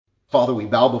Father, we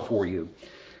bow before you.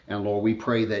 And Lord, we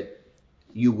pray that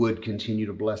you would continue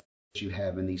to bless as you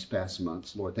have in these past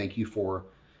months. Lord, thank you for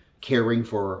caring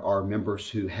for our members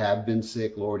who have been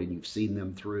sick, Lord, and you've seen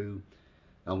them through.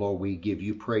 And Lord, we give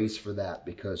you praise for that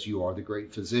because you are the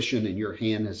great physician and your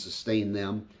hand has sustained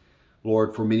them.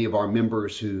 Lord, for many of our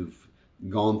members who've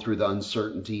gone through the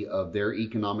uncertainty of their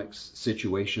economic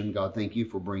situation, God, thank you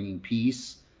for bringing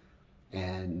peace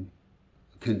and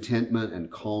contentment and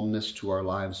calmness to our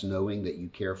lives, knowing that you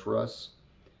care for us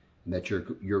and that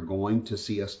you're going to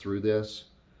see us through this.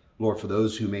 Lord, for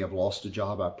those who may have lost a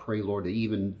job, I pray, Lord, that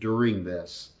even during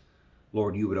this,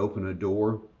 Lord, you would open a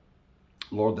door.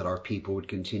 Lord, that our people would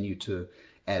continue to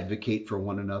advocate for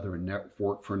one another and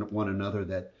network for one another,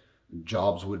 that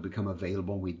jobs would become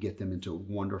available and we'd get them into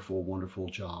wonderful, wonderful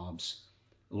jobs.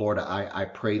 Lord, I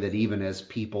pray that even as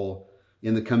people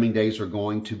in the coming days are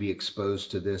going to be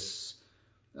exposed to this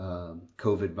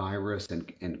COVID virus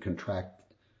and contract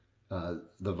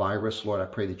the virus, Lord, I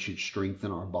pray that you'd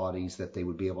strengthen our bodies, that they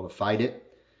would be able to fight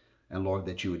it. And Lord,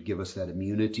 that you would give us that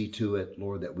immunity to it,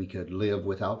 Lord, that we could live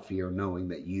without fear, knowing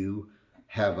that you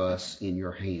have us in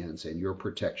your hands and your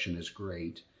protection is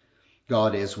great.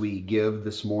 God, as we give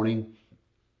this morning,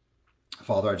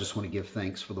 Father, I just want to give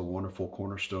thanks for the wonderful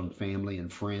Cornerstone family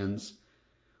and friends,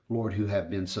 Lord, who have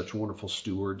been such wonderful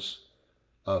stewards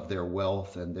of their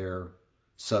wealth and their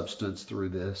substance through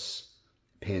this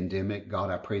pandemic. God,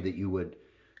 I pray that you would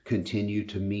continue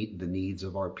to meet the needs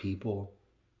of our people.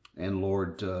 And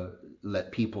Lord,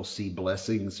 let people see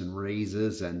blessings and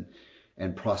raises and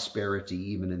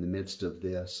prosperity even in the midst of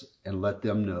this. And let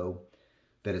them know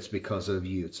that it's because of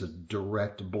you. It's a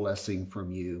direct blessing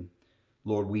from you.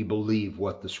 Lord, we believe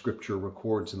what the scripture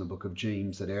records in the book of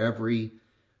James, that every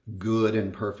good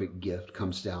and perfect gift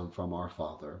comes down from our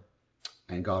Father.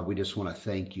 And God, we just want to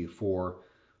thank you for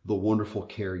the wonderful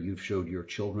care you've showed your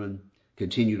children.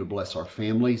 Continue to bless our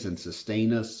families and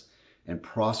sustain us and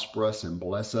prosper us and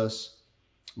bless us.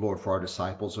 Lord, for our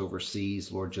disciples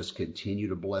overseas, Lord, just continue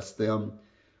to bless them.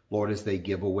 Lord, as they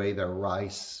give away their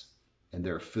rice and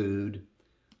their food,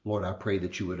 Lord, I pray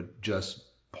that you would just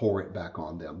pour it back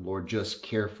on them. Lord, just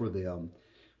care for them.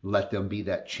 Let them be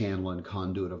that channel and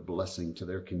conduit of blessing to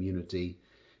their community.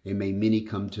 And may many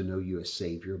come to know you as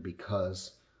Savior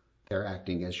because they're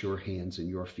acting as your hands and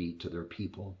your feet to their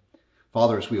people.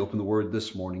 Father, as we open the word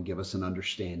this morning, give us an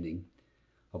understanding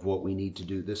of what we need to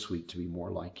do this week to be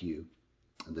more like you.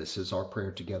 And this is our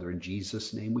prayer together. In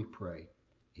Jesus' name we pray.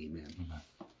 Amen. Amen.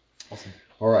 Awesome.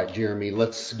 All right, Jeremy,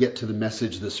 let's get to the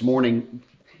message this morning.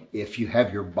 If you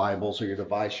have your Bibles or your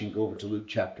device, you can go over to Luke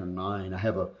chapter 9. I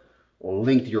have a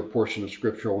lengthier portion of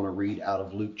scripture I want to read out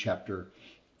of Luke chapter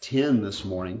 10 this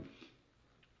morning.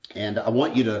 And I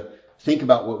want you to think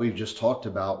about what we've just talked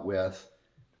about with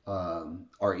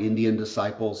our Indian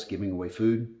disciples giving away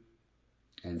food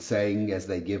and saying as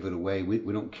they give it away, we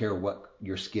don't care what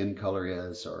your skin color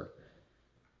is or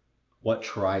what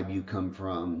tribe you come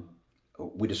from.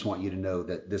 We just want you to know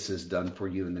that this is done for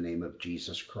you in the name of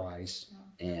Jesus Christ.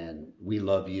 And we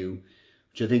love you.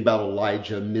 But you think about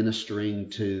Elijah ministering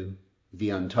to the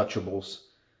untouchables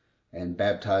and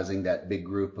baptizing that big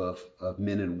group of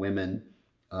men and women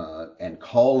and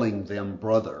calling them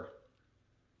brother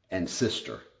and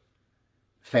sister,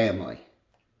 family.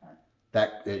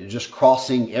 That just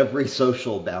crossing every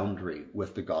social boundary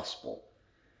with the gospel.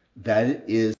 That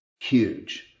is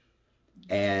huge.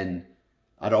 And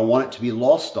I don't want it to be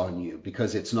lost on you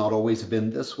because it's not always been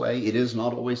this way. It is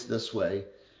not always this way.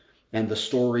 And the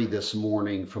story this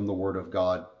morning from the Word of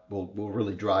God will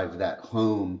really drive that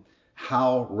home,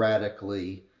 how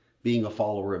radically being a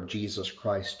follower of Jesus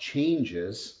Christ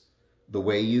changes the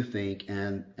way you think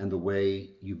and the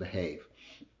way you behave.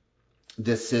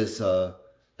 This is,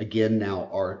 again, now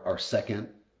our second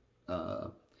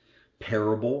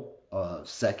parable,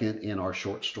 second in our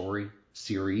short story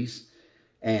series.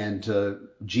 And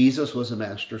Jesus was a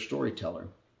master storyteller.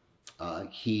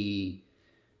 He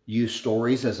used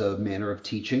stories as a manner of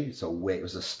teaching. It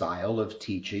was a style of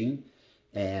teaching.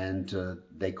 And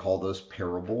they call those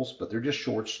parables, but they're just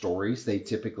short stories. They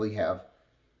typically have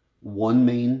one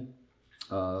main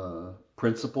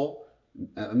principle.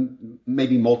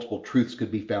 Maybe multiple truths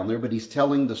could be found there, but he's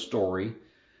telling the story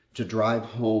to drive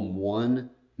home one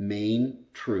main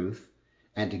truth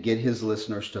and to get his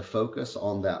listeners to focus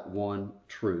on that one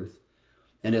truth.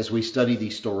 And as we study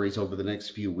these stories over the next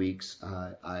few weeks,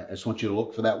 I just want you to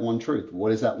look for that one truth.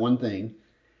 What is that one thing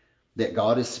that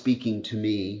God is speaking to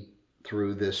me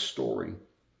through this story?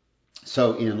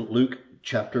 So in Luke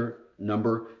chapter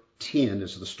number 10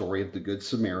 is the story of the Good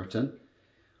Samaritan.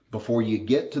 Before you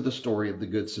get to the story of the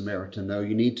Good Samaritan, though,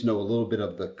 you need to know a little bit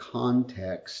of the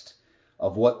context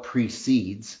of what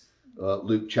precedes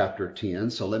Luke chapter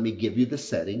 10. So let me give you the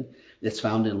setting. It's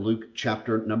found in Luke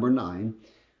chapter number 9.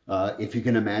 If you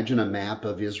can imagine a map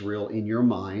of Israel in your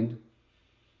mind,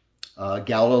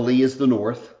 Galilee is the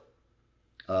north,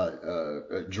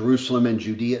 Jerusalem and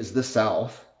Judea is the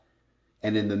south,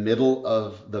 and in the middle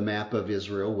of the map of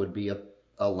Israel would be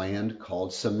a land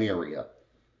called Samaria.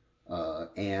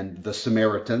 And the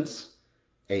Samaritans,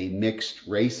 a mixed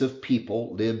race of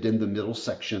people, lived in the middle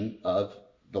section of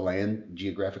the land,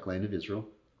 geographic land of Israel.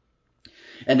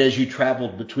 And as you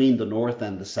traveled between the north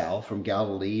and the south, from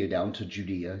Galilee down to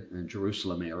Judea and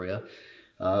Jerusalem area,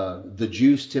 the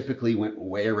Jews typically went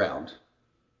way around.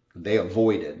 They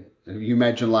avoided. You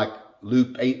imagine like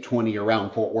Loop 820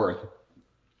 around Fort Worth.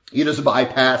 You just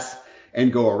bypass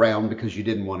and go around because you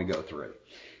didn't want to go through.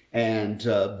 And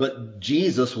but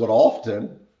Jesus would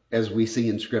often, as we see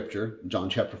in Scripture, John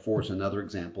chapter 4 is another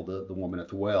example, the woman at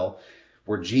the well,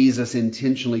 where Jesus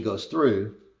intentionally goes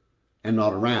through and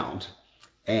not around.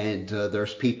 And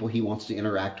there's people he wants to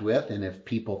interact with. And if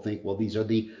people think, well, these are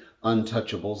the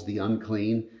untouchables, the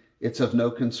unclean, it's of no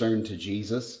concern to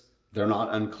Jesus. They're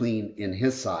not unclean in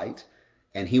his sight.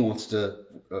 And he wants to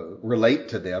relate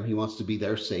to them. He wants to be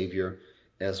their Savior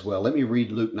as well. Let me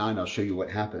read Luke 9. I'll show you what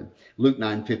happened. Luke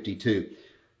 9:52.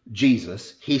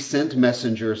 Jesus, he sent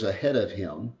messengers ahead of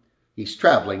him. He's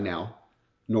traveling now,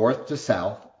 north to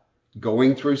south,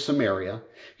 going through Samaria.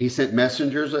 He sent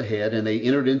messengers ahead, and they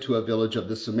entered into a village of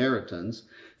the Samaritans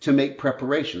to make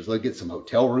preparations. Let's get some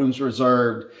hotel rooms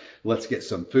reserved. Let's get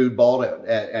some food bought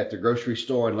at the grocery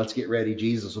store, and let's get ready.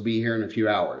 Jesus will be here in a few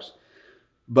hours.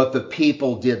 But the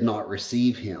people did not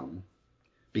receive him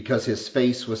because his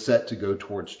face was set to go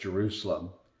towards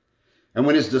Jerusalem. And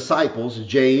when his disciples,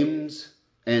 James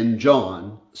and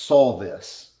John, saw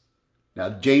this. Now,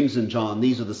 James and John,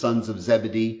 these are the sons of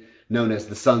Zebedee, known as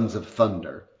the sons of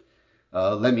thunder.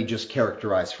 Let me just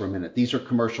characterize for a minute. These are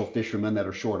commercial fishermen that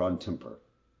are short on temper.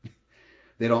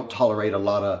 They don't tolerate a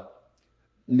lot of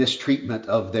mistreatment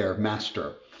of their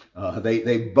master.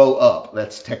 They bow up,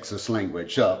 that's Texas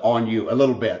language, on you a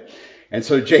little bit. And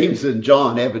so James and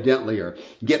John evidently are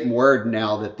getting word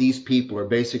now that these people are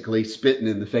basically spitting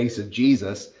in the face of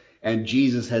Jesus, and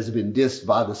Jesus has been dissed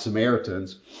by the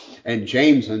Samaritans. And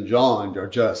James and John are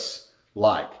just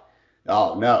like,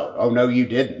 oh no, you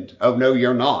didn't. Oh no,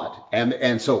 you're not.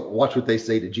 And so watch what they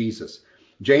say to Jesus.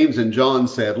 James and John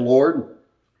said, Lord,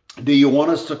 do you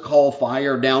want us to call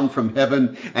fire down from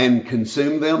heaven and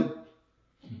consume them?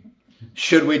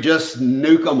 Should we just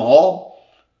nuke them all?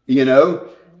 You know,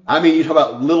 I mean, you talk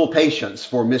about little patience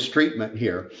for mistreatment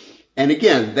here. And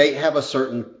again, they have a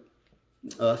certain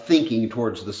thinking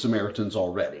towards the Samaritans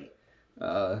already.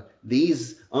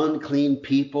 These unclean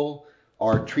people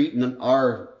are treating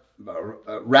our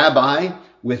rabbi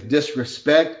with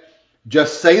disrespect.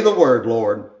 Just say the word,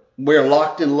 Lord. We're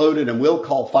locked and loaded, and we'll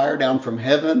call fire down from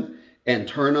heaven and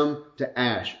turn them to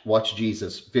ash. Watch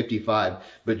Jesus, 55.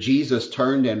 But Jesus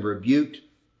turned and rebuked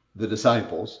the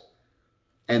disciples,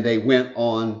 and they went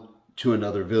on to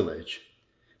another village.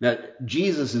 Now,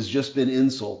 Jesus has just been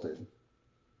insulted.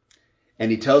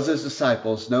 And he tells his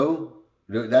disciples, no,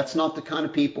 that's not the kind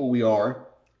of people we are.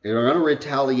 They're going to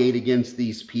retaliate against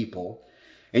these people.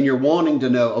 And you're wanting to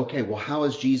know, okay, well, how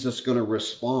is Jesus going to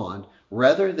respond?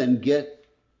 Rather than get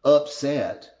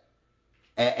upset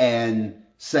and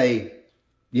say,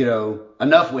 you know,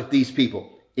 enough with these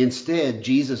people. Instead,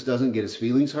 Jesus doesn't get his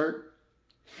feelings hurt.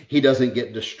 He doesn't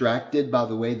get distracted by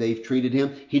the way they've treated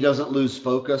him. He doesn't lose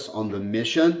focus on the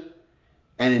mission.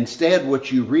 And instead,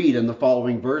 what you read in the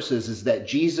following verses is that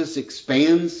Jesus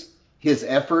expands his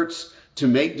efforts to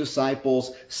make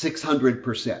disciples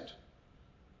 600%.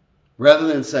 Rather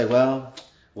than say, well,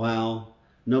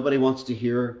 nobody wants to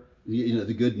hear,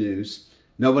 the good news.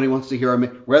 Nobody wants to hear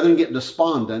him. Rather than get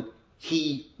despondent,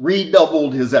 he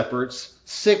redoubled his efforts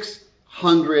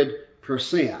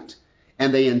 600%.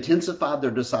 And they intensified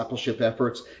their discipleship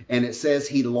efforts. And it says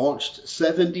he launched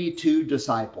 72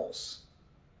 disciples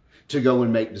to go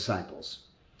and make disciples.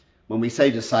 When we say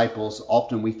disciples,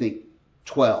 often we think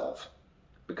 12.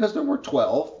 Because there were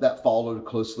 12 that followed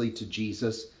closely to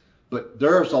Jesus. But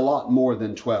there's a lot more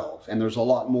than 12. And there's a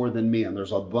lot more than men.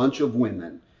 There's a bunch of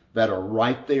women that are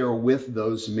right there with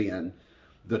those men.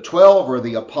 The 12 are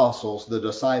the apostles. The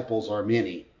disciples are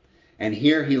many. And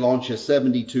here he launches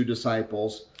 72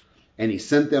 disciples. And he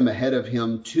sent them ahead of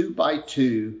him 2 by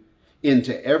 2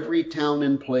 into every town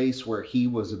and place where he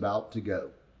was about to go.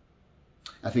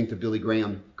 I think the Billy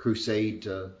Graham crusade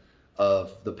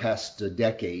of the past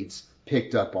decades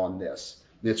picked up on this.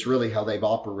 It's really how they've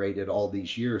operated all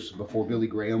these years. Before Billy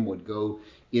Graham would go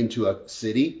into a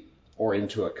city or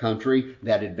into a country,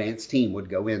 that advance team would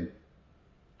go in.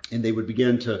 And they would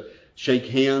begin to shake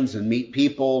hands and meet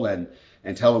people and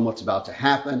tell them what's about to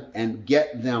happen and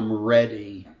get them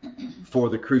ready for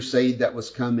the crusade that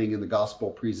was coming and the gospel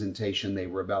presentation they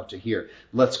were about to hear.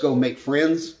 Let's go make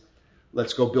friends.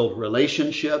 Let's go build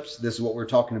relationships. This is what we're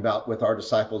talking about with our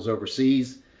disciples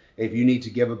overseas. If you need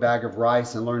to give a bag of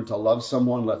rice and learn to love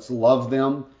someone, let's love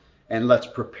them and let's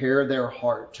prepare their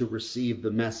heart to receive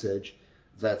the message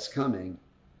that's coming.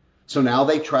 So now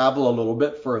they travel a little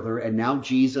bit further, and now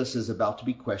Jesus is about to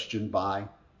be questioned by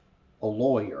a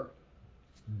lawyer.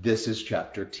 This is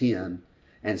chapter 10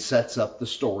 and sets up the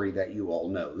story that you all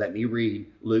know. Let me read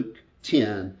Luke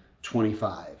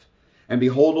 10:25. And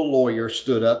behold, a lawyer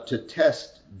stood up to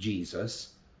test Jesus.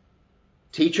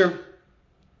 Teacher,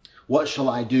 what shall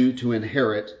I do to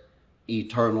inherit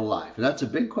eternal life? And that's a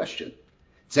big question.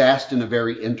 It's asked in a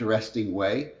very interesting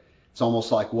way. It's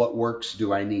almost like, what works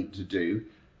do I need to do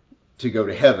to go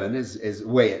to heaven is the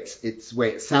way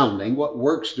it's sounding. What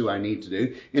works do I need to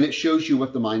do? And it shows you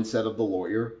what the mindset of the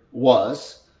lawyer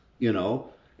was,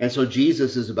 And so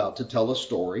Jesus is about to tell a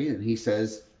story, and he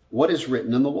says, what is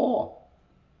written in the law?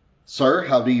 Sir,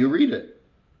 how do you read it?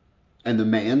 And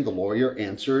the lawyer,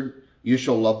 answered, you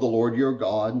shall love the Lord your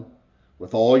God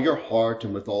with all your heart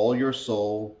and with all your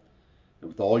soul and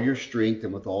with all your strength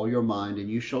and with all your mind, and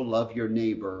you shall love your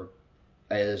neighbor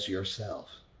as yourself.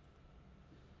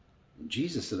 And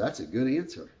Jesus said, that's a good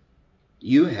answer.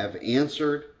 You have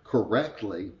answered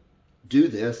correctly. Do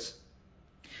this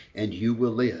and you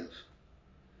will live.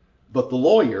 But the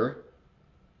lawyer,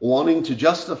 wanting to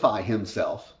justify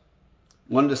himself,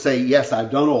 wanted to say, yes,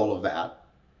 I've done all of that,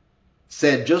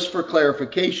 said, just for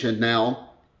clarification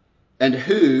now, and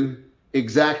who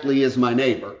exactly is my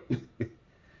neighbor?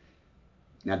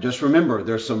 Now just remember,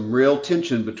 there's some real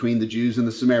tension between the Jews and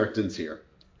the Samaritans here.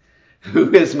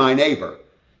 Who is my neighbor?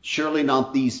 Surely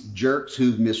not these jerks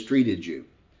who've mistreated you.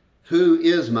 Who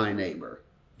is my neighbor?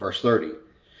 Verse 30.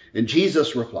 And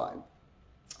Jesus replied,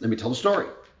 let me tell the story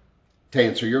to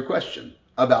answer your question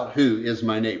about who is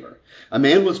my neighbor. A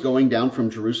man was going down from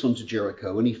Jerusalem to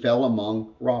Jericho, and he fell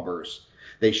among robbers.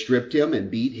 They stripped him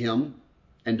and beat him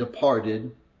and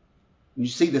departed. You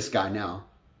see this guy now,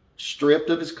 stripped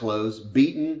of his clothes,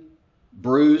 beaten,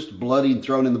 bruised, bloody, and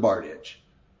thrown in the bar ditch,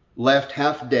 left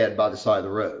half dead by the side of the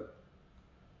road.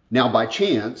 Now by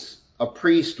chance, a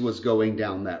priest was going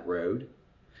down that road,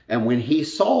 and when he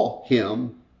saw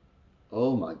him,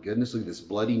 oh my goodness, look at this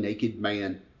bloody, naked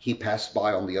man, he passed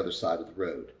by on the other side of the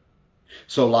road.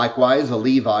 So likewise, a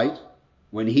Levite,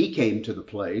 when he came to the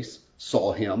place,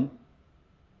 saw him,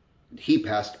 and he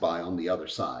passed by on the other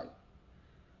side.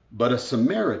 But a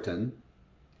Samaritan,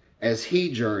 as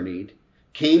he journeyed,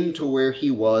 came to where he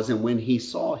was, and when he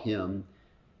saw him,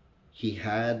 he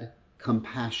had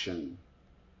compassion.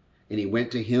 And he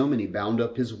went to him, and he bound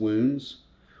up his wounds,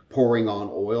 pouring on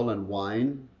oil and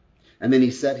wine. And then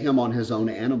he set him on his own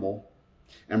animal,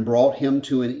 and brought him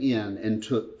to an inn, and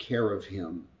took care of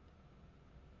him.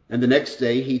 And the next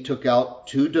day he took out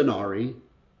 2 denarii,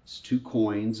 2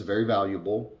 coins, very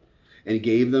valuable, and he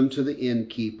gave them to the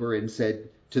innkeeper, and said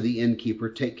to the innkeeper,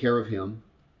 take care of him,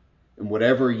 and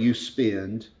whatever you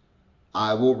spend,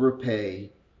 I will repay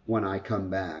when I come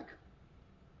back.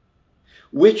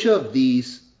 Which of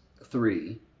these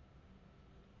 3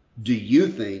 do you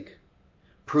think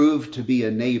proved to be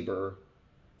a neighbor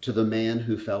to the man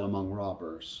who fell among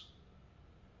robbers?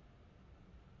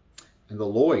 And the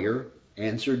lawyer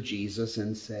answered Jesus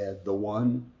and said, the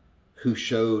one who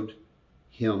showed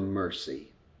him mercy.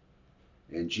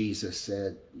 And Jesus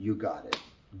said, you got it.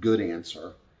 Good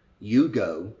answer. You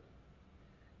go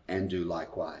and do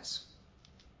likewise.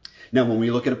 Now, when we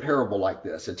look at a parable like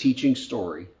this, a teaching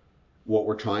story, what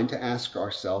we're trying to ask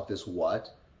ourselves is,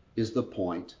 what is the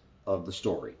point of the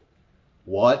story?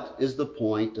 What is the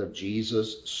point of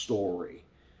Jesus' story?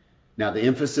 Now, the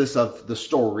emphasis of the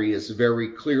story is very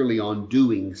clearly on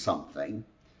doing something,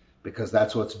 because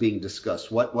that's what's being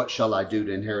discussed. What shall I do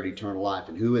to inherit eternal life?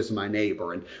 And who is my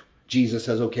neighbor? And Jesus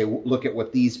says, okay, look at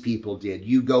what these people did.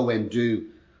 You go and do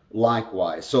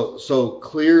likewise. So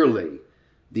clearly,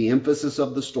 the emphasis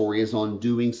of the story is on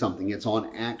doing something. It's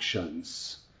on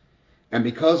actions. And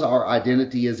because our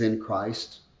identity is in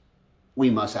Christ, we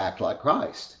must act like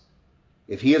Christ.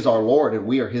 If he is our Lord and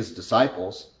we are his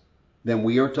disciples, then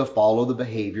we are to follow the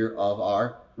behavior of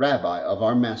our rabbi, of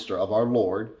our master, of our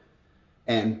Lord.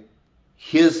 And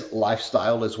his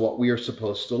lifestyle is what we are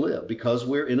supposed to live. Because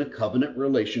we're in a covenant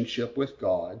relationship with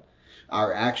God,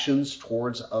 our actions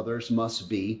towards others must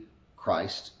be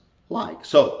Christ-like.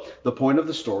 So the point of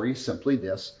the story is simply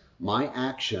this: my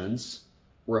actions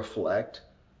reflect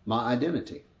my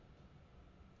identity.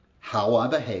 How I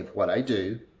behave, what I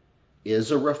do,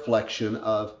 is a reflection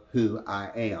of who I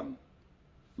am.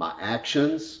 My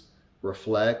actions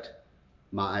reflect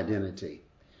my identity.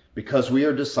 Because we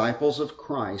are disciples of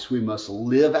Christ, we must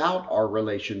live out our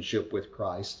relationship with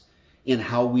Christ in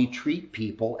how we treat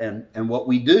people and what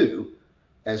we do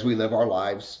as we live our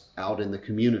lives out in the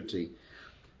community.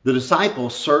 The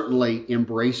disciples certainly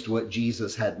embraced what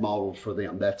Jesus had modeled for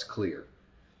them. That's clear.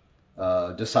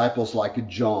 Disciples like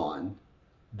John,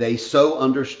 they so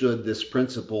understood this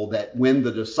principle that when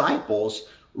the disciples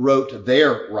wrote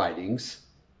their writings,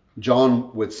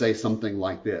 John would say something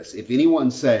like this: if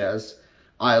anyone says,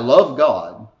 I love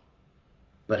God,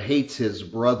 but hates his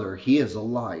brother, he is a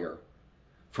liar.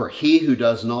 For he who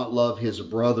does not love his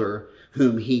brother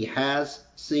whom he has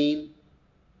seen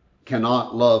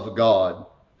cannot love God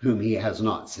whom he has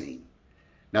not seen.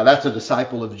 Now that's a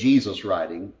disciple of Jesus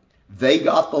writing. They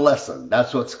got the lesson.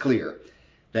 That's what's clear.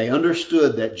 They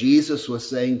understood that Jesus was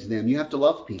saying to them, you have to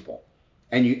love people.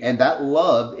 And that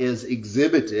love is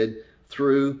exhibited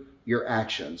through your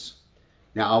actions.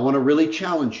 Now, I want to really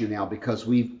challenge you now, because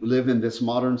we live in this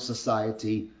modern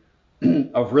society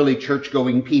of really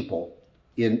church-going people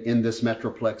in this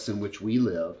metroplex in which we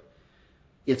live.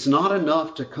 It's not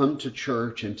enough to come to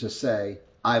church and to say,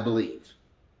 I believe.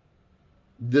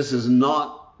 This is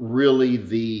not really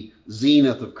the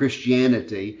zenith of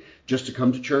Christianity, just to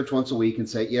come to church once a week and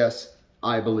say, yes,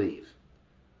 I believe.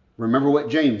 Remember what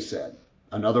James said,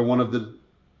 another one of the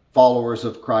followers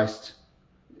of Christ,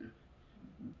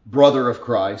 brother of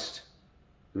Christ.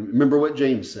 Remember what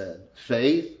James said,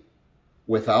 faith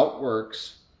without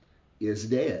works is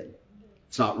dead.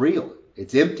 It's not real.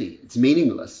 It's empty. It's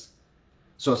meaningless.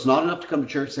 So it's not enough to come to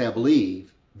church and say, I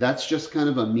believe. That's just kind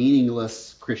of a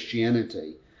meaningless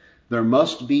Christianity. There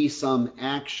must be some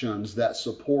actions that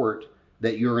support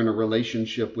that you're in a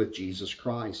relationship with Jesus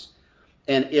Christ.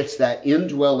 And it's that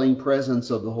indwelling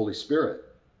presence of the Holy Spirit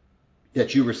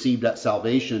that you received at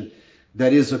salvation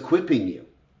that is equipping you.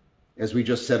 As we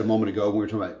just said a moment ago when we were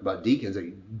talking about deacons,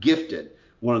 gifted.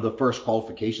 One of the first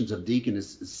qualifications of deacon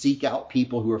is seek out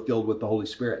people who are filled with the Holy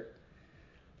Spirit.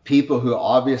 People who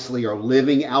obviously are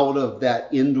living out of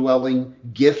that indwelling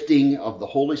gifting of the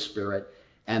Holy Spirit,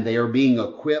 and they are being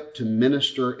equipped to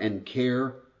minister and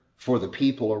care for the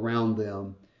people around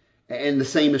them. And the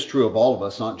same is true of all of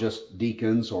us, not just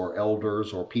deacons or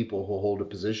elders or people who hold a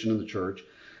position in the church.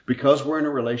 Because we're in a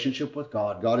relationship with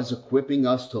God, God is equipping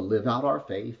us to live out our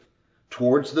faith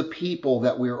towards the people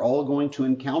that we're all going to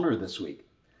encounter this week.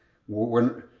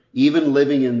 We're even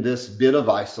living in this bit of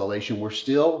isolation, we're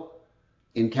still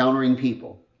encountering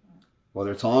people,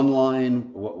 whether it's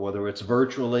online, whether it's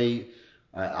virtually.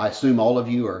 I assume all of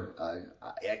you are,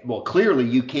 well, clearly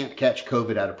you can't catch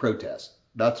COVID at a protest.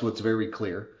 That's what's very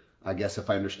clear, I guess, if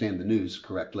I understand the news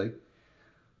correctly.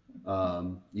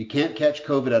 You can't catch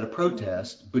COVID at a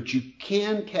protest, but you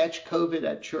can catch COVID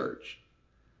at church.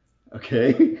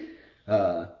 Okay?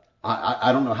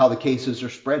 I don't know how the cases are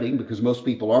spreading, because most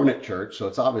people aren't at church, so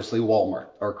it's obviously Walmart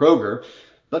or Kroger.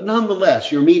 But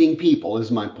nonetheless, you're meeting people is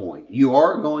my point. You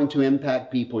are going to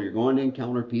impact people. You're going to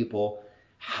encounter people.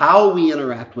 How we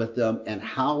interact with them and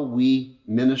how we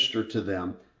minister to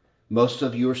them. Most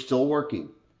of you are still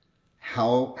working.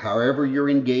 However you're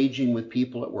engaging with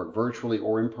people at work, virtually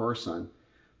or in person,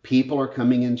 people are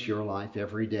coming into your life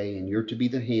every day, and you're to be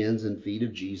the hands and feet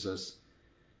of Jesus.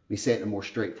 Let me say it in a more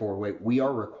straightforward way. We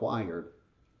are required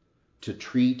to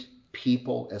treat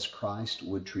people as Christ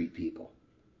would treat people.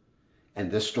 And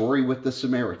this story with the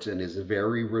Samaritan is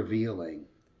very revealing.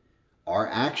 Our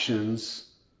actions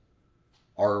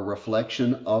are a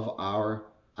reflection of our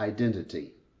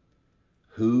identity.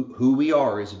 Who we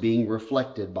are is being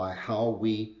reflected by how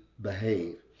we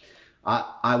behave.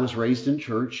 I was raised in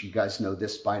church. You guys know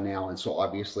this by now. And so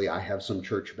obviously I have some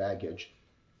church baggage.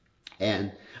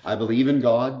 And I believe in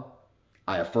God.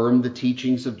 I affirm the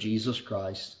teachings of Jesus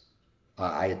Christ.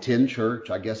 I attend church.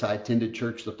 I guess I attended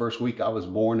church the first week I was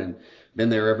born and been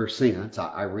there ever since.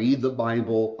 I read the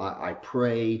Bible. I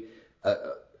pray.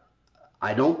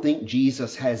 I don't think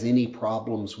Jesus has any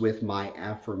problems with my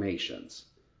affirmations.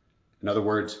 In other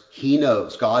words, he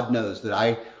knows, God knows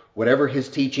that whatever his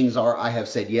teachings are, I have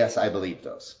said, yes, I believe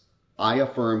those. I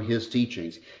affirm his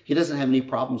teachings. He doesn't have any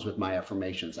problems with my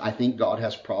affirmations. I think God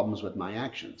has problems with my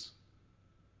actions.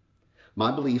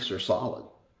 My beliefs are solid.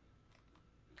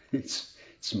 It's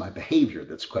my behavior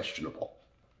that's questionable.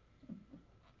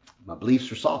 My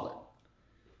beliefs are solid.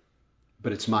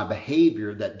 But it's my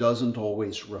behavior that doesn't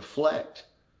always reflect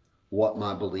what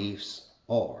my beliefs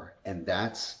are. And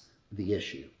that's the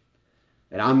issue.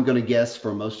 And I'm going to guess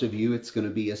for most of you, it's going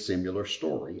to be a similar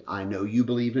story. I know you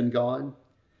believe in God.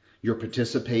 You're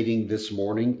participating this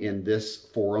morning in this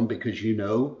forum because you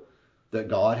know that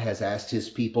God has asked his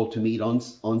people to meet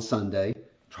on Sunday,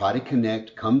 try to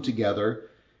connect, come together,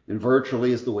 and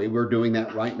virtually is the way we're doing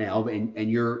that right now. And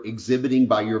you're exhibiting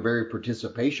by your very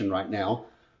participation right now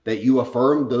that you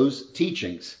affirm those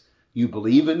teachings. You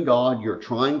believe in God, you're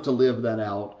trying to live that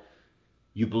out.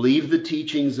 You believe the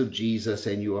teachings of Jesus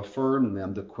and you affirm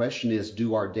them. The question is,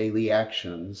 do our daily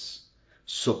actions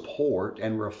support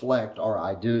and reflect our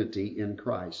identity in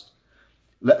Christ?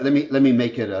 Let me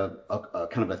make it a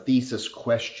kind of a thesis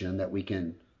question that we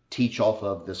can teach off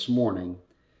of this morning.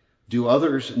 Do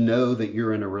others know that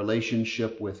you're in a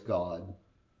relationship with God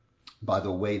by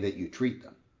the way that you treat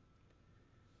them?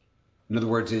 In other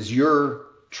words, is your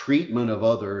treatment of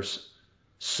others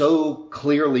so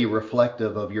clearly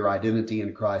reflective of your identity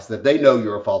in Christ that they know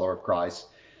you're a follower of Christ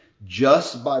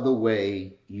just by the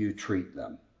way you treat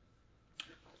them?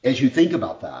 As you think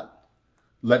about that,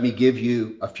 let me give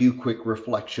you a few quick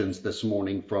reflections this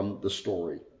morning from the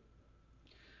story.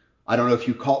 I don't know if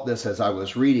you caught this as I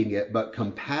was reading it, but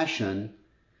compassion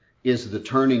is the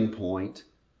turning point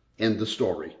in the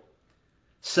story.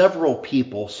 Several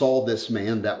people saw this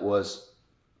man that was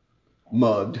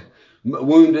mugged,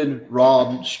 wounded,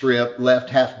 robbed, stripped, left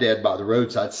half dead by the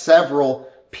roadside.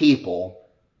 Several people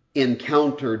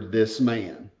encountered this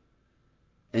man.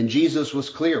 And Jesus was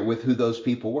clear with who those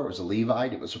people were. It was a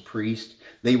Levite. It was a priest.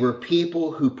 They were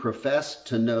people who professed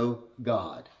to know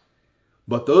God.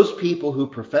 But those people who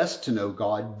professed to know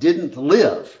God didn't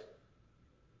live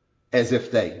as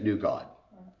if they knew God.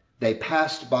 They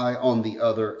passed by on the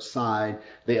other side.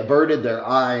 They averted their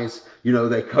eyes.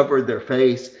 They covered their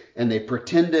face and they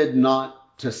pretended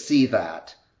not to see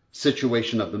that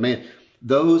situation of the man.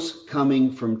 Those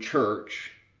coming from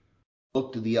church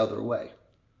looked the other way.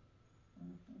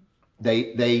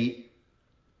 They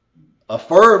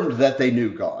affirmed that they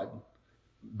knew God,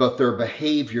 but their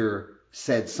behavior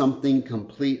said something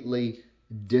completely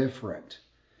different.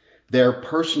 Their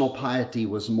personal piety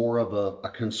was more of a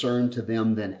concern to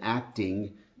them than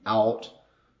acting out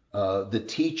the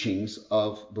teachings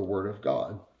of the Word of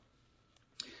God.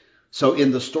 So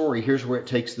in the story, here's where it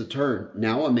takes the turn.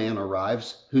 Now a man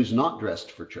arrives who's not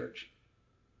dressed for church.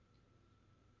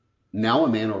 Now a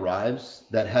man arrives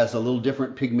that has a little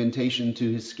different pigmentation to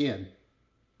his skin.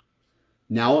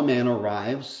 Now a man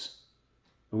arrives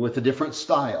with a different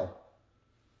style.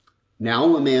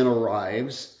 Now a man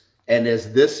arrives, and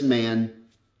as this man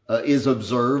is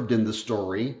observed in the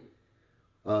story,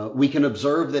 we can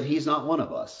observe that he's not one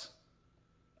of us.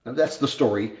 Now, that's the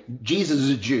story. Jesus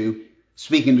is a Jew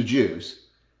speaking to Jews.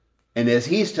 And as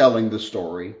he's telling the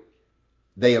story,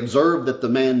 they observe that the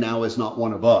man now is not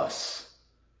one of us.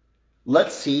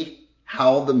 Let's see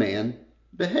how the man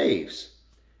behaves.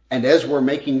 And as we're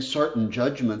making certain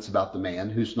judgments about the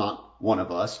man who's not one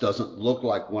of us, doesn't look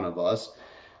like one of us,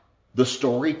 the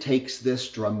story takes this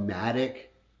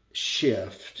dramatic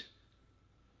shift.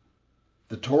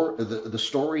 The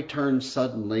story turns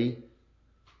suddenly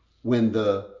when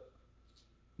the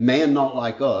man not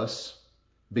like us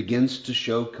begins to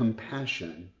show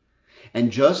compassion.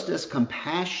 And just as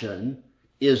compassion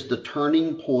is the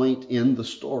turning point in the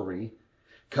story,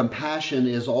 compassion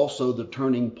is also the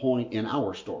turning point in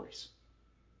our stories.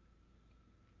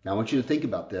 Now I want you to think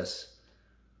about this.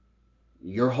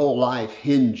 Your whole life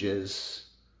hinges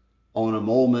on a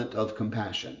moment of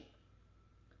compassion.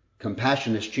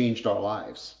 Compassion has changed our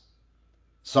lives.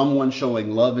 Someone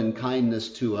showing love and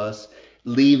kindness to us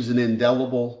leaves an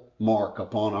indelible mark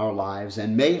upon our lives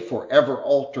and may forever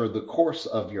alter the course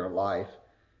of your life.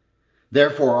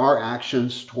 Therefore, our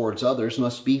actions towards others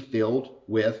must be filled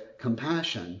with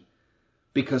compassion,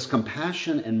 because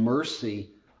compassion and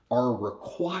mercy are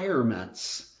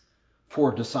requirements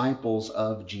for disciples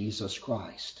of Jesus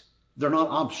Christ. They're not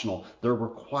optional. They're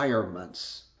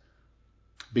requirements,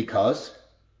 because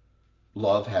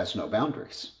love has no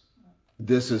boundaries.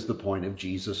 This is the point of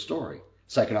Jesus' story.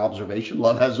 Second observation,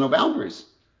 love has no boundaries.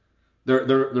 There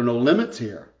are no limits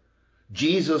here.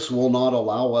 Jesus will not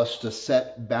allow us to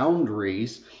set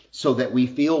boundaries so that we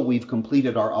feel we've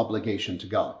completed our obligation to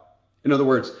God. In other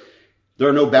words, there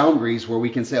are no boundaries where we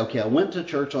can say, okay, I went to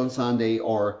church on Sunday,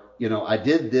 or, I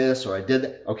did this, or I did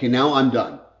that. Okay, now I'm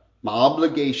done. My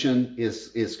obligation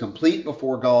is complete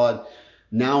before God.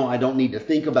 Now I don't need to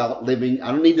think about living.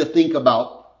 I don't need to think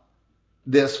about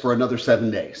this for another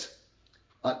 7 days.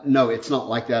 No, it's not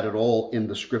like that at all in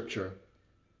the scripture.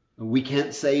 We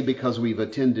can't say because we've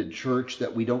attended church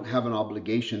that we don't have an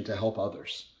obligation to help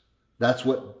others. That's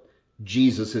what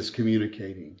Jesus is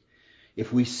communicating.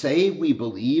 If we say we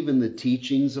believe in the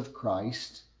teachings of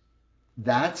Christ,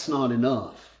 that's not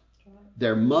enough.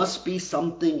 There must be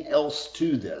something else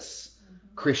to this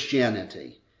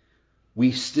Christianity.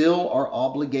 We still are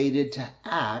obligated to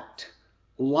act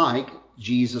like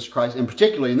Jesus Christ, and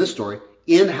particularly in this story,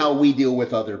 in how we deal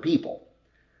with other people.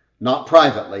 Not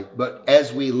privately, but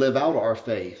as we live out our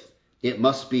faith, it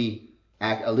must be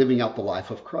living out the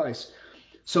life of Christ.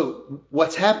 So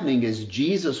what's happening is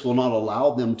Jesus will not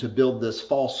allow them to build this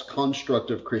false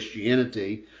construct of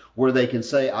Christianity where they can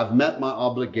say, I've met my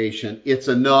obligation, it's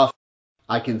enough,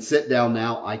 I can sit down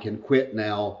now, I can quit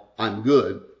now, I'm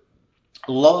good.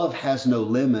 Love has no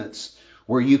limits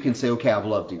where you can say, okay, I've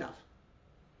loved enough.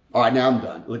 All right, now I'm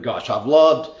done. Look, gosh, I've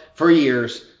loved for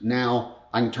years, now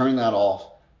I can turn that off.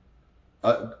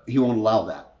 He won't allow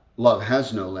that. Love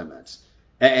has no limits.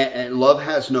 And love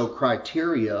has no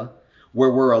criteria where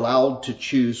we're allowed to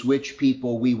choose which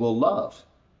people we will love.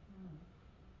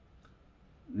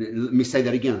 Let me say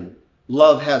that again.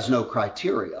 Love has no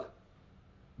criteria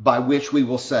by which we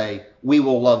will say we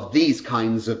will love these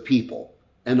kinds of people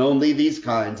and only these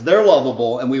kinds. They're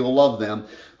lovable and we will love them.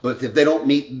 But if they don't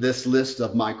meet this list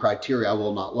of my criteria, I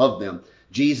will not love them.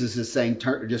 Jesus is saying,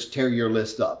 just tear your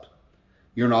list up.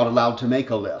 You're not allowed to make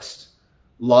a list.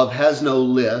 Love has no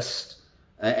list,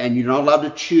 and you're not allowed to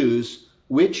choose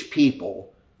which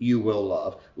people you will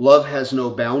love. Love has no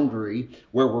boundary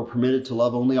where we're permitted to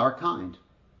love only our kind.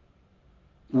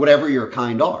 Whatever your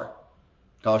kind are.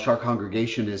 Gosh, our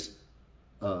congregation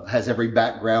has every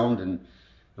background and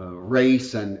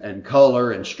race and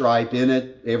color and stripe in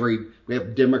it. We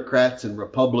have Democrats and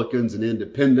Republicans and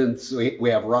independents. We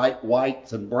have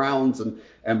whites and browns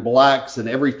and blacks and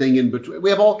everything in between. We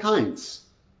have all kinds.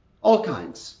 All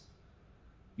kinds.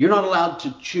 You're not allowed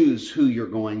to choose who you're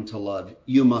going to love.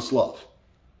 You must love.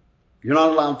 You're not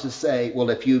allowed to say, well,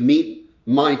 if you meet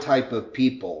my type of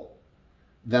people,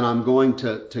 then I'm going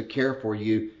to care for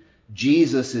you.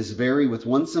 Jesus is with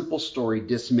one simple story,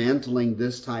 dismantling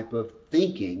this type of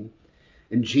thinking.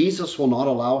 And Jesus will not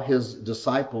allow his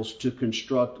disciples to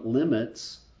construct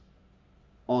limits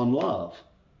on love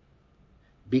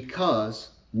because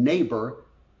neighbor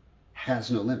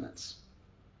has no limits.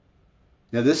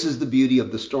 Now, this is the beauty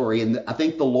of the story. And I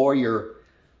think the lawyer,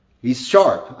 he's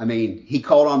sharp. I mean, he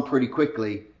caught on pretty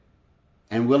quickly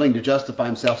and willing to justify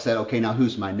himself, said, okay, now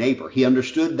who's my neighbor? He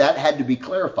understood that had to be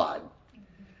clarified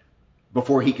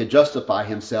before he could justify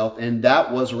himself. And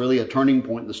that was really a turning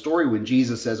point in the story when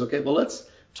Jesus says, okay, well, let's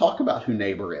talk about who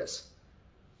neighbor is.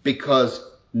 Because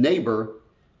neighbor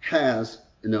has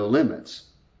no limits.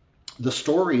 The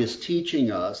story is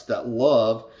teaching us that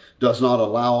love does not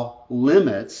allow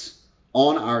limits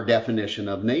on our definition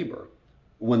of neighbor.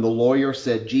 When the lawyer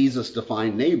said Jesus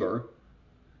defined neighbor,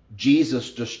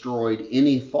 Jesus destroyed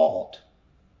any thought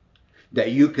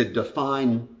that you could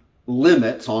define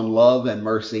limits on love and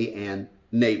mercy and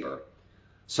neighbor.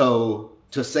 So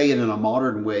to say it in a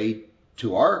modern way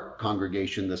to our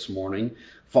congregation this morning,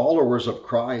 followers of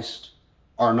Christ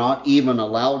are not even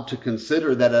allowed to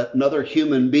consider that another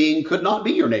human being could not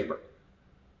be your neighbor.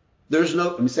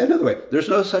 Let me say it another way. There's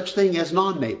no such thing as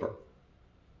non-neighbor.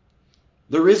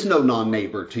 There is no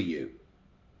non-neighbor to you.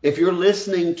 If you're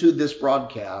listening to this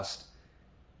broadcast,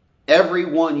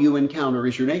 everyone you encounter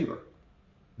is your neighbor.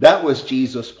 That was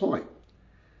Jesus' point.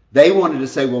 They wanted to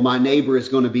say, well, my neighbor is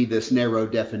going to be this narrow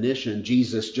definition.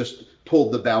 Jesus just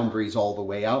pulled the boundaries all the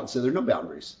way out and said there are no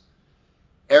boundaries.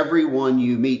 Everyone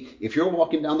you meet, if you're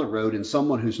walking down the road and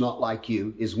someone who's not like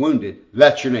you is wounded,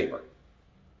 that's your neighbor.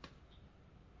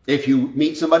 If you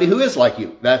meet somebody who is like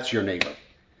you, that's your neighbor.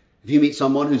 If you meet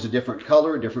someone who's a different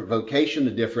color, a different vocation,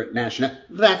 a different nationality,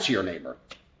 that's your neighbor.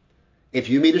 If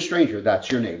you meet a stranger, that's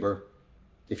your neighbor.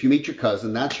 If you meet your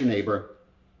cousin, that's your neighbor.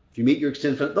 If you meet your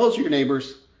extended family, those are your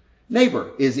neighbors.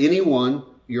 Neighbor is anyone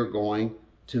you're going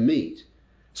to meet.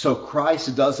 So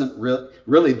Christ doesn't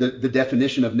really the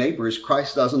definition of neighbor is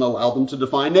Christ doesn't allow them to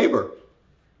define neighbor.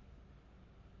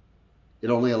 It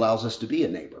only allows us to be a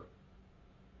neighbor.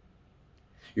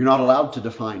 You're not allowed to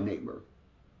define neighbor.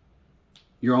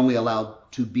 You're only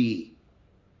allowed to be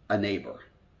a neighbor.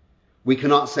 We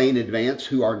cannot say in advance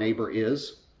who our neighbor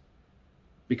is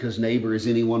because neighbor is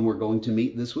anyone we're going to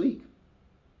meet this week.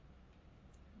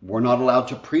 We're not allowed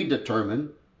to predetermine.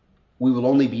 We will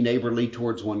only be neighborly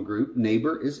towards one group.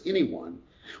 Neighbor is anyone.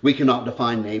 We cannot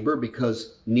define neighbor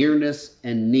because nearness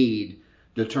and need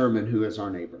determine who is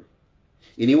our neighbor.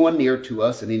 Anyone near to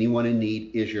us and anyone in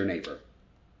need is your neighbor.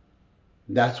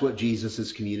 That's what Jesus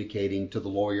is communicating to the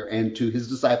lawyer and to his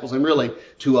disciples and really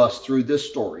to us through this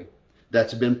story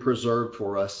that's been preserved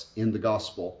for us in the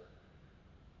gospel.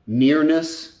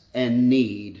 Nearness and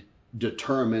need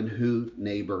determine who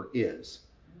neighbor is.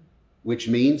 Which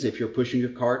means if you're pushing your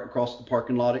cart across the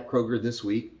parking lot at Kroger this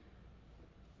week,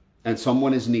 and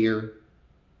someone is near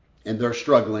and they're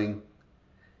struggling,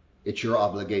 it's your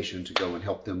obligation to go and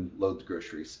help them load the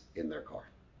groceries in their car.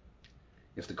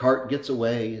 If the cart gets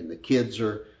away and the kids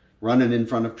are running in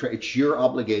front of, it's your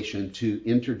obligation to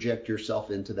interject yourself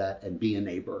into that and be a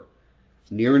neighbor.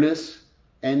 Nearness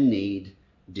and need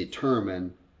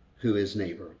determine who is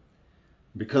neighbor.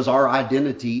 Because our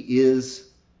identity is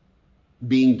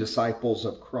being disciples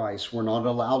of Christ, we're not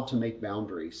allowed to make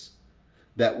boundaries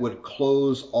that would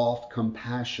close off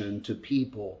compassion to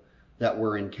people that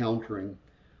we're encountering.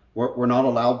 We're not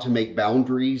allowed to make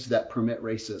boundaries that permit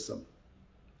racism.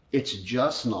 It's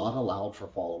just not allowed for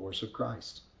followers of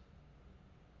Christ.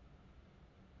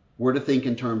 We're to think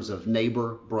in terms of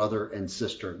neighbor, brother, and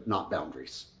sister, not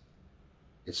boundaries.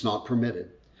 It's not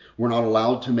permitted. We're not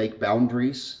allowed to make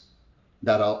boundaries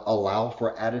that allow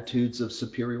for attitudes of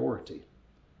superiority.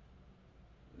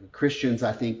 Christians,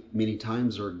 I think, many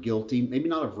times are guilty, maybe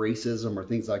not of racism or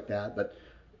things like that, but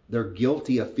they're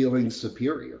guilty of feeling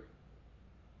superior.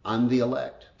 I'm the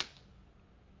elect.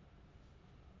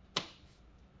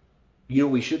 You know,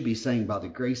 we should be saying, by the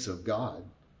grace of God,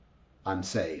 I'm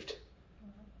saved.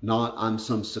 Not I'm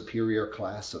some superior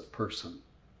class of person.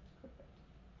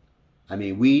 I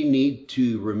mean, we need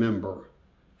to remember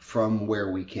from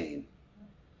where we came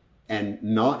and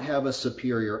not have a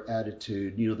superior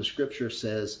attitude. You know, the scripture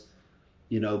says,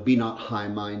 you know, be not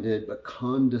high-minded, but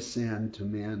condescend to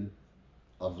men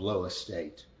of low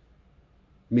estate.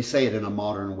 Let me say it in a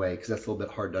modern way, because that's a little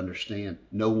bit hard to understand.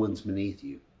 No one's beneath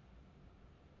you.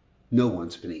 No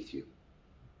one's beneath you.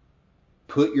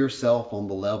 Put yourself on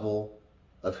the level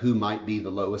of who might be the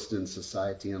lowest in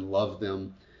society and love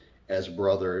them as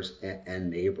brothers and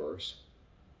neighbors.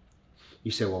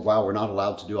 You say, well, wow, we're not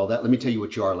allowed to do all that. Let me tell you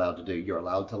what you are allowed to do. You're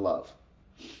allowed to love.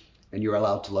 And you're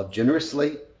allowed to love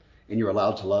generously. And you're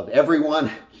allowed to love everyone.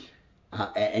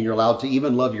 And you're allowed to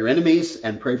even love your enemies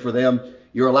and pray for them.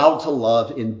 You're allowed to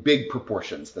love in big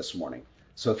proportions this morning.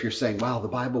 So if you're saying, wow, the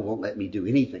Bible won't let me do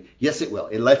anything. Yes, it will.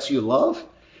 It lets you love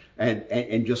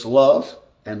and just love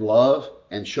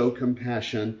and show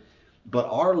compassion. But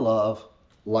our love,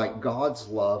 like God's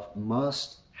love,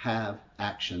 must have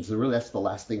actions. And really, that's the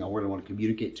last thing I really want to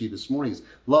communicate to you this morning is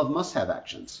love must have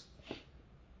actions.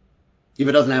 If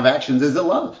it doesn't have actions, is it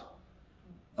love?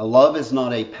 A love is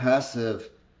not a passive,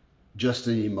 just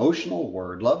an emotional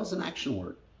word. Love is an action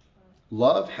word.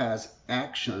 Love has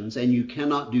actions, and you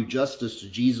cannot do justice to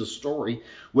Jesus' story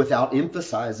without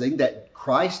emphasizing that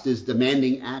Christ is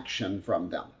demanding action from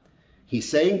them. He's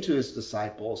saying to his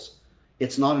disciples,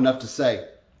 it's not enough to say,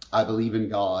 I believe in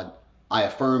God. I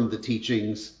affirm the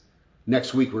teachings.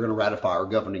 Next week, we're going to ratify our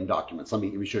governing documents. Let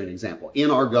me show you an example.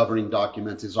 In our governing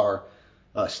documents is our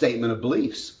statement of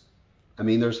beliefs. I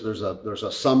mean, there's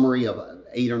a summary of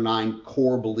 8 or 9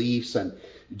 core beliefs, and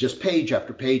just page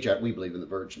after page, we believe in the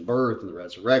virgin birth and the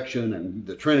resurrection and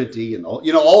the Trinity and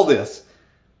all this.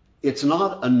 It's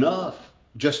not enough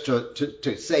just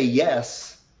to say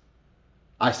yes.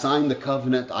 I sign the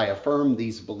covenant. I affirm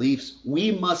these beliefs. We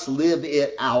must live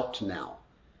it out now.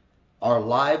 Our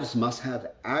lives must have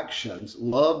actions.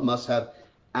 Love must have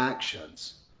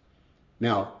actions.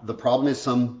 Now, the problem is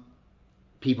some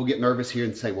people get nervous here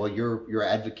and say, well, you're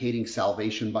advocating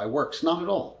salvation by works. Not at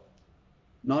all.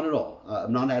 Not at all.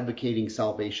 I'm not advocating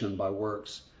salvation by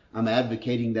works. I'm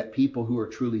advocating that people who are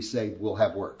truly saved will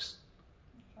have works.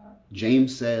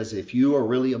 James says if you are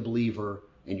really a believer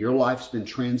and your life's been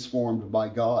transformed by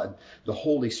God, the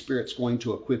Holy Spirit's going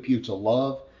to equip you to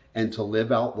love and to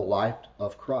live out the life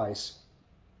of Christ.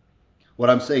 What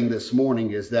I'm saying this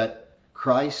morning is that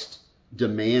Christ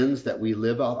demands that we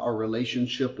live out our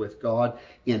relationship with God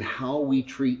in how we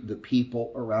treat the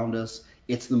people around us.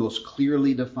 It's the most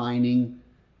clearly defining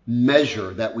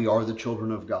measure that we are the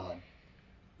children of God.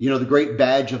 You know, the great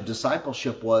badge of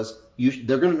discipleship was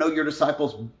they're going to know you're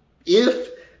disciples if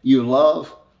you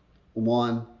love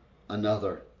one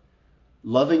another.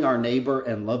 Loving our neighbor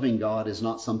and loving God is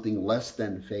not something less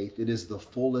than faith. It is the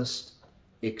fullest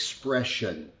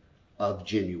expression of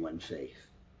genuine faith.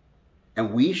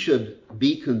 And we should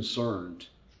be concerned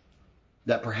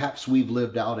that perhaps we've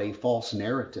lived out a false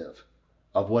narrative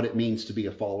of what it means to be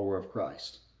a follower of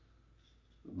Christ.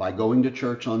 By going to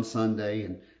church on Sunday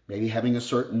and maybe having a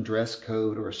certain dress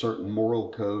code or a certain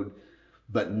moral code,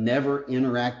 but never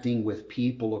interacting with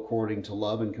people according to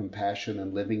love and compassion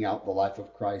and living out the life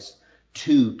of Christ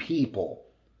to people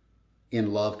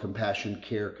in love, compassion,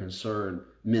 care, concern,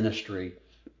 ministry.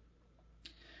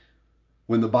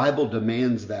 When the Bible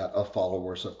demands that of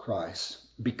followers of Christ,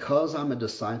 because I'm a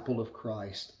disciple of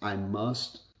Christ, I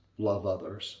must love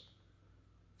others.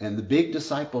 And the big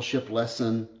discipleship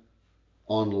lesson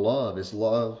on love is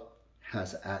love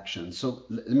has action. So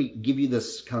let me give you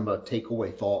this kind of a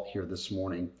takeaway thought here this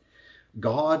morning.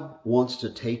 God wants to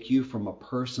take you from a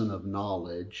person of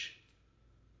knowledge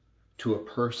to a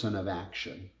person of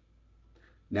action.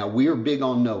 Now, we are big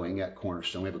on knowing at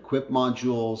Cornerstone. We have equip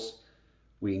modules.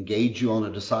 We engage you on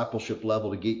a discipleship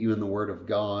level to get you in the Word of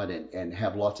God and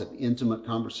have lots of intimate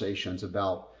conversations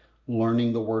about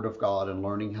learning the Word of God and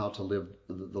learning how to live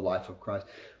the life of Christ.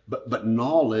 But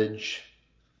knowledge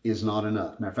is not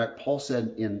enough. Matter of fact, Paul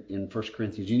said in 1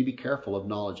 Corinthians, you need to be careful of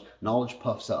knowledge. Knowledge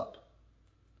puffs up.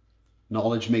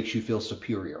 Knowledge makes you feel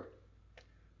superior.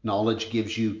 Knowledge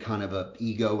gives you kind of a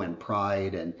ego and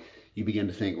pride, and you begin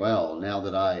to think, well, now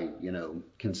that I,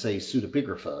 can say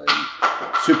pseudepigrapha and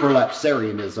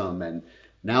superlapsarianism, and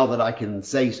now that I can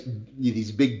say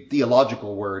these big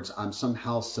theological words, I'm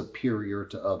somehow superior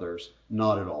to others.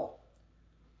 Not at all.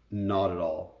 Not at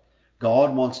all.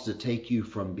 God wants to take you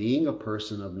from being a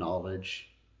person of knowledge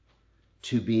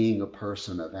to being a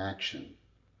person of action.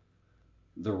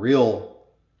 The real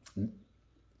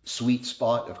sweet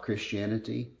spot of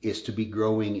Christianity is to be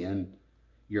growing in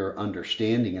your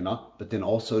understanding, but then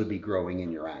also to be growing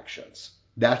in your actions.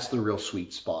 That's the real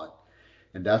sweet spot.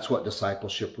 And that's what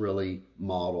discipleship really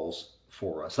models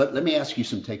for us. Let me ask you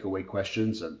some takeaway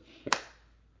questions. And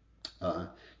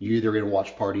you're either in a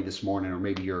watch party this morning, or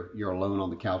maybe you're alone on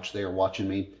the couch there watching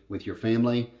me with your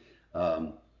family.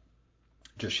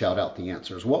 Just shout out the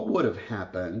answers. What would have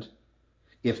happened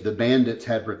if the bandits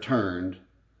had returned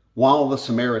while the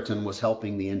Samaritan was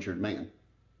helping the injured man?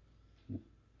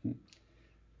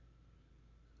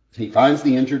 He finds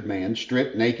the injured man,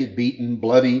 stripped, naked, beaten,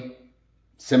 bloody,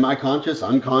 semi-conscious,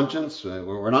 unconscious,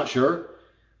 we're not sure,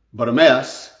 but a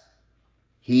mess.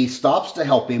 He stops to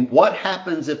help him. What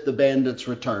happens if the bandits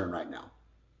return right now?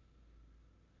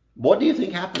 What do you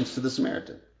think happens to the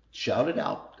Samaritan? Shout it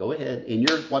out. Go ahead in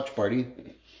your watch party.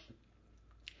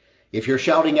 If you're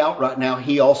shouting out right now,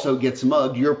 he also gets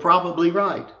mugged, you're probably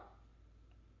right.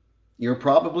 You're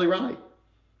probably right.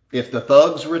 If the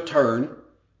thugs return,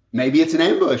 maybe it's an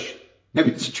ambush.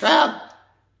 Maybe it's a trap.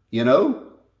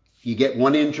 You get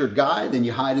one injured guy, then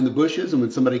you hide in the bushes, and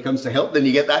when somebody comes to help, then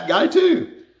you get that guy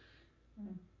too.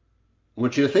 I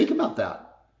want you to think about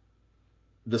that.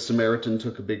 The Samaritan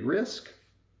took a big risk.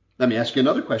 Let me ask you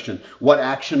another question. What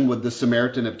action would the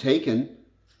Samaritan have taken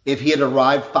if he had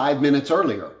arrived 5 minutes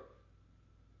earlier?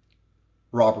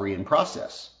 Robbery in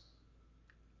process.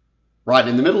 Right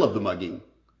in the middle of the mugging.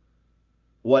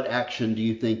 What action do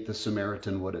you think the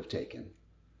Samaritan would have taken?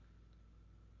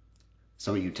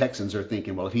 Some of you Texans are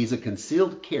thinking, well, if he's a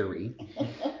concealed carry,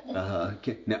 but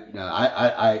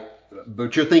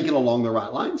you're thinking along the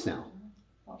right lines now.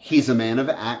 He's a man of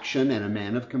action and a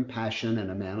man of compassion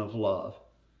and a man of love.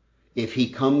 If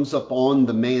he comes upon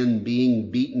the man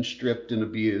being beaten, stripped, and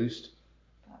abused,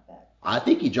 I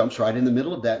think he jumps right in the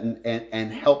middle of that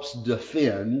and helps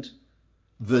defend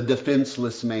the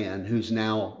defenseless man who's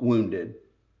now wounded.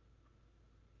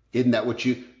 Isn't that what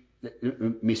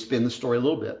let me spin the story a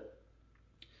little bit.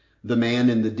 The man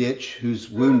in the ditch who's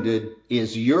wounded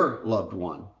is your loved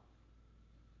one.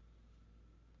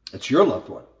 It's your loved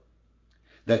one.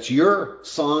 That's your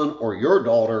son or your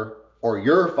daughter or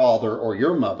your father or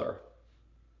your mother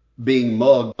being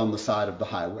mugged on the side of the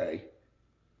highway.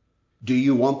 Do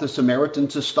you want the Samaritan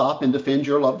to stop and defend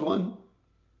your loved one?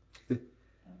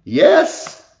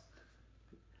 Yes.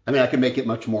 I mean, I can make it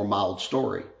much more mild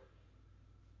story.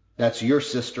 That's your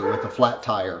sister with a flat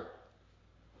tire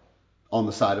on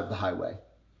the side of the highway.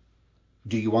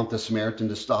 Do you want the Samaritan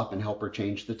to stop and help her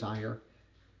change the tire?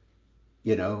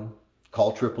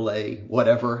 Call AAA,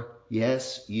 whatever.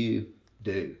 Yes, you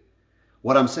do.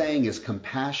 What I'm saying is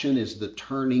compassion is the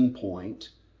turning point.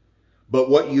 But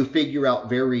what you figure out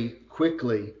very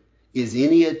quickly is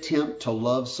any attempt to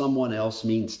love someone else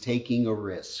means taking a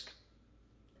risk.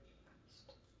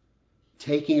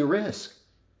 Taking a risk.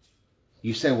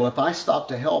 You say, well, if I stop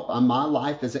to help, my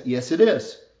life is... Yes, it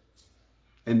is.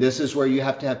 And this is where you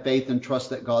have to have faith and trust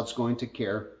that God's going to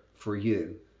care for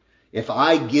you. If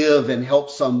I give and help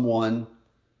someone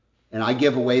and I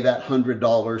give away that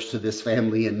 $100 to this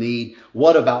family in need,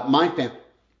 what about my family?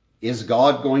 Is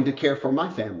God going to care for my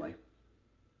family?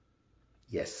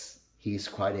 Yes, he's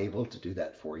quite able to do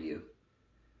that for you.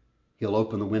 He'll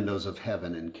open the windows of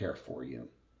heaven and care for you.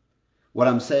 What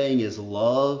I'm saying is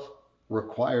love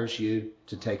requires you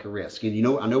to take a risk. And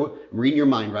I know I'm reading your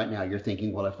mind right now. You're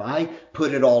thinking, well, if I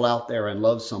put it all out there and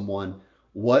love someone,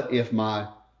 what if my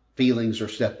feelings are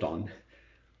stepped on?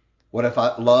 What if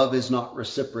love is not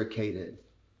reciprocated?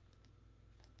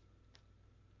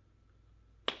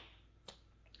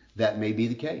 That may be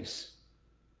the case.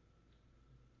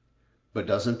 But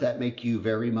doesn't that make you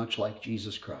very much like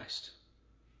Jesus Christ,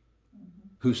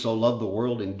 who so loved the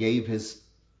world and gave his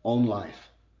own life?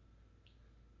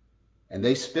 And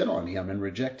they spit on him and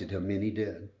rejected him, many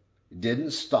did. It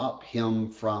didn't stop him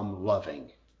from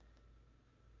loving.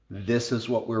 This is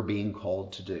what we're being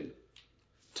called to do,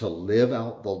 to live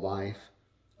out the life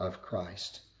of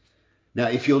Christ. Now,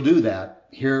 if you'll do that,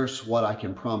 here's what I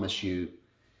can promise you.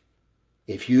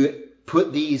 If you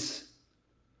put these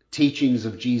teachings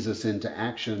of Jesus into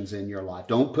actions in your life,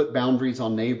 don't put boundaries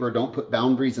on neighbor, don't put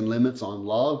boundaries and limits on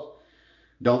love.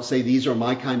 Don't say these are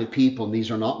my kind of people and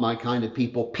these are not my kind of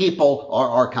people. People are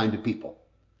our kind of people.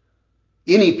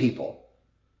 Any people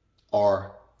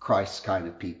are Christ's kind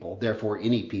of people. Therefore,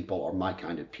 any people are my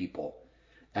kind of people.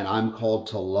 And I'm called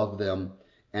to love them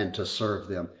and to serve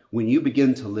them. When you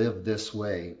begin to live this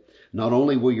way, not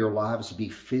only will your lives be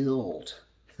filled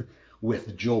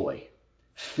with joy,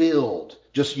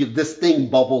 this thing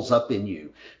bubbles up in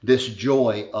you, this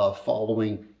joy of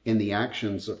following in the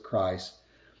actions of Christ.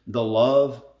 The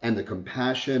love and the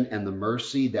compassion and the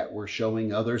mercy that we're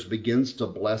showing others begins to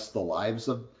bless the lives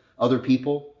of other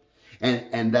people.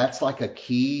 And that's like a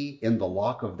key in the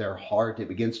lock of their heart. It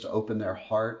begins to open their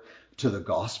heart to the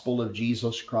gospel of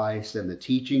Jesus Christ and the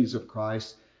teachings of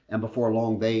Christ. And before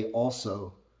long, they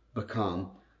also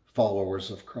become followers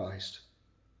of Christ.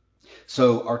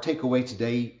 So our takeaway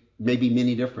today may be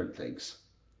many different things.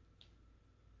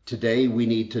 Today, we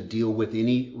need to deal with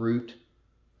any root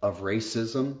of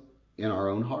racism in our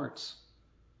own hearts.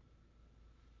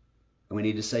 And we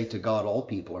need to say to God, all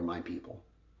people are my people.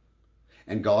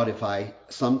 And God, if I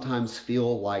sometimes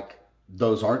feel like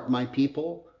those aren't my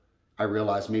people, I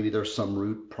realize maybe there's some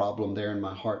root problem there in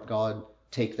my heart. God,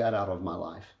 take that out of my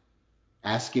life.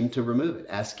 Ask him to remove it.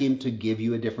 Ask him to give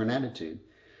you a different attitude.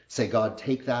 Say, God,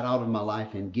 take that out of my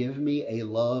life and give me a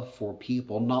love for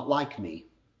people not like me.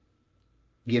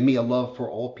 Give me a love for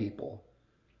all people.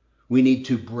 We need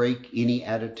to break any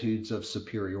attitudes of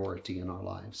superiority in our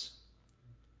lives.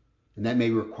 And that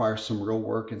may require some real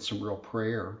work and some real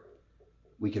prayer.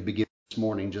 We could begin this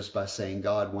morning just by saying,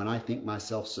 God, when I think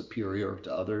myself superior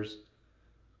to others,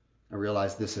 I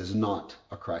realize this is not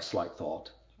a Christ-like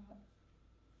thought.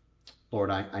 Lord,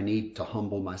 I need to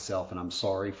humble myself, and I'm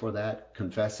sorry for that.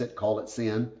 Confess it, call it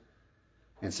sin,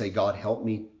 and say, God, help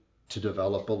me to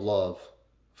develop a love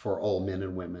for all men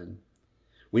and women.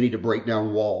 We need to break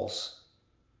down walls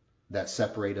that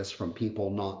separate us from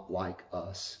people not like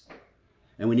us.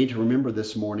 And we need to remember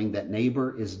this morning that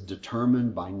neighbor is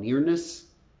determined by nearness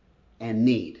and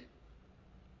need.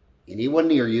 Anyone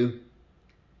near you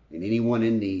and anyone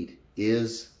in need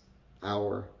is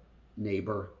our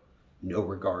neighbor, no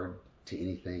regard to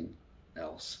anything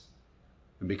else.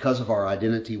 And because of our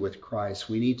identity with Christ,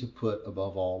 we need to put,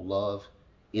 above all, love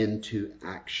into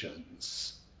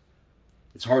actions.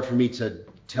 It's hard for me to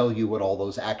tell you what all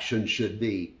those actions should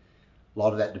be. A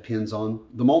lot of that depends on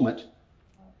the moment,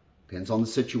 depends on the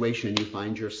situation you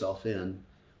find yourself in,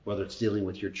 whether it's dealing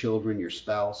with your children, your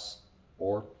spouse,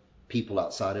 or people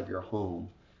outside of your home.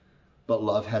 But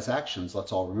love has actions.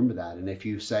 Let's all remember that. And if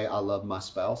you say, I love my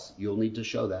spouse, you'll need to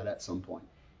show that at some point.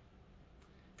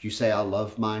 If you say, I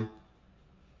love my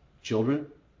children,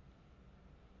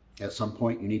 at some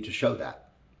point you need to show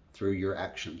that through your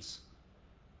actions.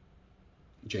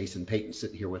 Jason Payton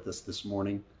sitting here with us this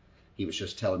morning, he was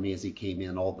just telling me as he came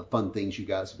in all the fun things you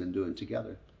guys have been doing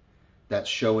together. That's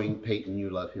showing Peyton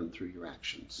you love him through your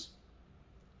actions.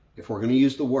 If we're going to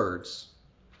use the words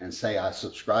and say, I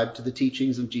subscribe to the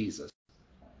teachings of Jesus,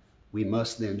 we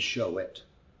must then show it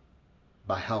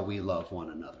by how we love one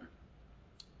another.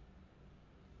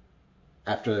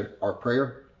 After our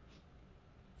prayer,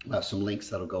 we'll have some links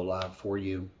that'll go live for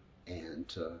you,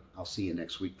 and I'll see you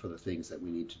next week for the things that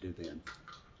we need to do then.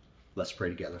 Let's pray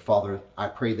together. Father, I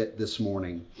pray that this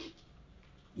morning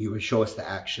you would show us the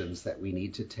actions that we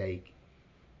need to take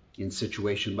in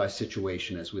situation by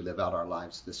situation as we live out our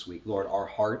lives this week. Lord, our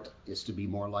heart is to be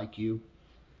more like you.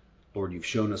 Lord, you've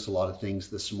shown us a lot of things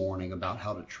this morning about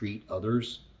how to treat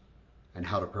others and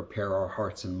how to prepare our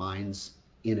hearts and minds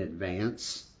in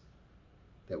advance,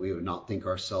 that we would not think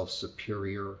ourselves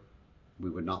superior. We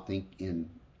would not think in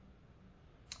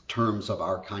terms of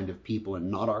our kind of people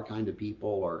and not our kind of people,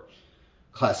 or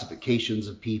classifications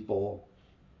of people.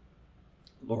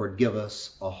 Lord, give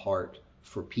us a heart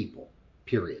for people,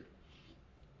 period.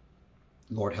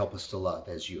 Lord, help us to love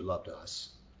as you loved us.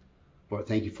 Lord,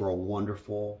 thank you for a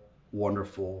wonderful,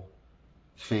 wonderful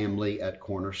family at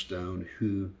Cornerstone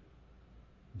who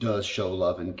does show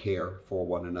love and care for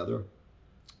one another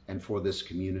and for this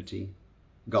community.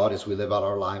 God, as we live out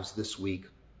our lives this week,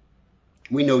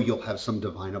 we know you'll have some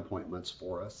divine appointments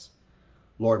for us.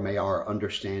 Lord, may our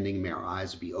understanding, may our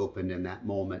eyes be opened in that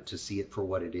moment to see it for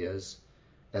what it is,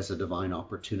 as a divine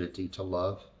opportunity to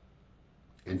love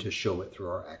and to show it through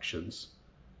our actions.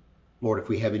 Lord, if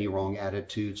we have any wrong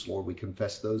attitudes, Lord, we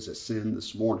confess those as sin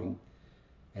this morning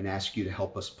and ask you to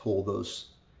help us pull those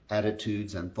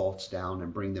attitudes and thoughts down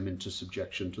and bring them into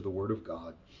subjection to the Word of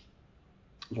God.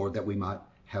 Lord, that we might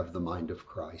have the mind of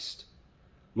Christ.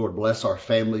 Lord, bless our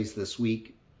families this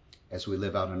week as we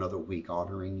live out another week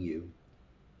honoring you.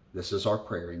 This is our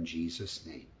prayer in Jesus'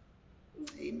 name.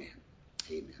 Amen.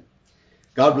 Amen.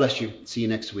 God bless you. See you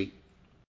next week.